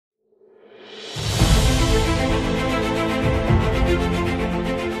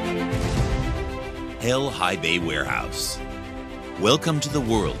Hell High Bay Warehouse. Welcome to the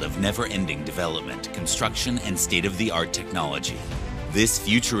world of never-ending development, construction, and state-of-the-art technology. This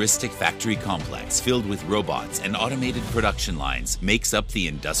futuristic factory complex filled with robots and automated production lines makes up the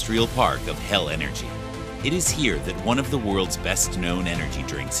industrial park of Hell Energy. It is here that one of the world's best-known energy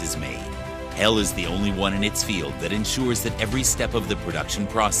drinks is made. Hell is the only one in its field that ensures that every step of the production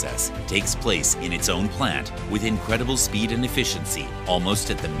process takes place in its own plant with incredible speed and efficiency, almost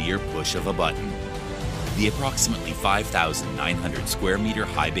at the mere push of a button. The approximately 5,900 square meter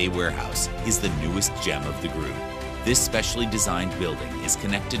high bay warehouse is the newest gem of the group. This specially designed building is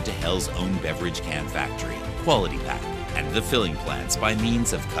connected to Hell's own beverage can factory, Quality Pack, and the filling plants by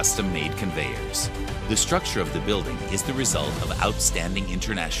means of custom-made conveyors. The structure of the building is the result of outstanding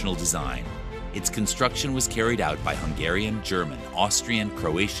international design. Its construction was carried out by Hungarian, German, Austrian,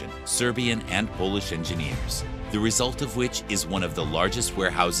 Croatian, Serbian, and Polish engineers, the result of which is one of the largest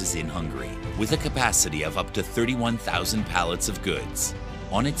warehouses in Hungary, with a capacity of up to 31,000 pallets of goods.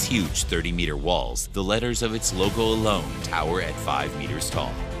 On its huge 30-meter walls, the letters of its logo alone tower at 5 meters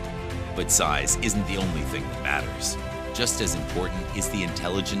tall. But size isn't the only thing that matters. Just as important is the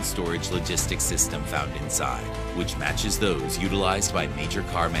intelligent storage logistics system found inside, which matches those utilized by major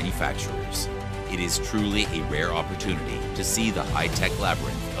car manufacturers. It is truly a rare opportunity to see the high-tech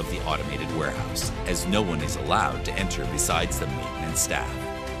labyrinth of the automated warehouse, as no one is allowed to enter besides the maintenance staff.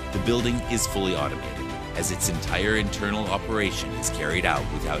 The building is fully automated, as its entire internal operation is carried out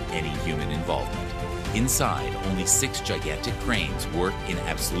without any human involvement. Inside, only 6 gigantic cranes work in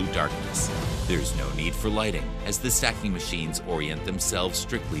absolute darkness. There's no need for lighting, as the stacking machines orient themselves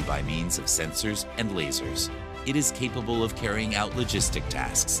strictly by means of sensors and lasers. It is capable of carrying out logistic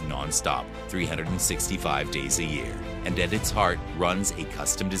tasks non-stop, 365 days a year, and at its heart runs a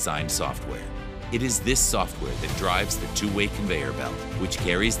custom-designed software. It is this software that drives the two-way conveyor belt, which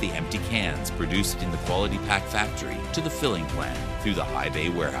carries the empty cans produced in the Quality Pack factory to the filling plant through the high bay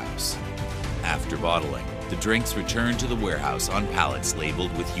warehouse. After bottling, the drinks return to the warehouse on pallets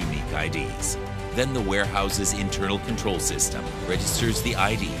labeled with unique IDs. Then the warehouse's internal control system registers the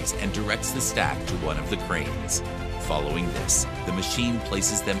IDs and directs the stack to one of the cranes. Following this, the machine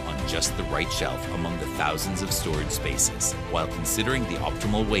places them on just the right shelf among the thousands of storage spaces, while considering the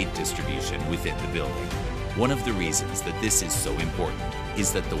optimal weight distribution within the building. One of the reasons that this is so important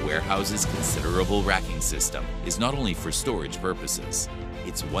is that the warehouse's considerable racking system is not only for storage purposes.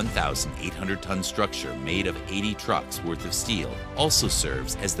 Its 1,800-ton structure made of 80 trucks worth of steel also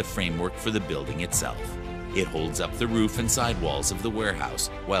serves as the framework for the building itself. It holds up the roof and sidewalls of the warehouse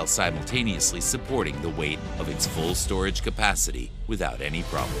while simultaneously supporting the weight of its full storage capacity without any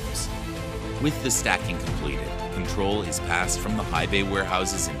problems. With the stacking completed, control is passed from the high bay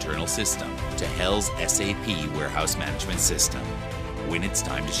warehouse's internal system to Hell's SAP warehouse management system. When it's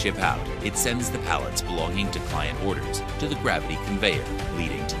time to ship out, it sends the pallets belonging to client orders to the gravity conveyor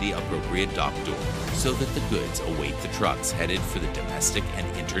leading to the appropriate dock door, so that the goods await the trucks headed for the domestic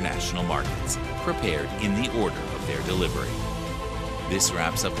and international markets, prepared in the order of their delivery. This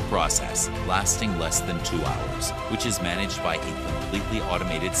wraps up the process, lasting less than 2 hours, which is managed by a completely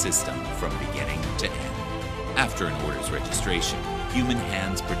automated system from beginning to end. After an order's registration, human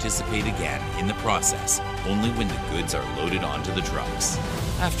hands participate again in the process only when the goods are loaded onto the trucks.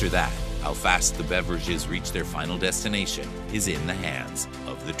 After that, how fast the beverages reach their final destination is in the hands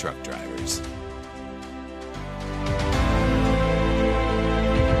of the truck drivers.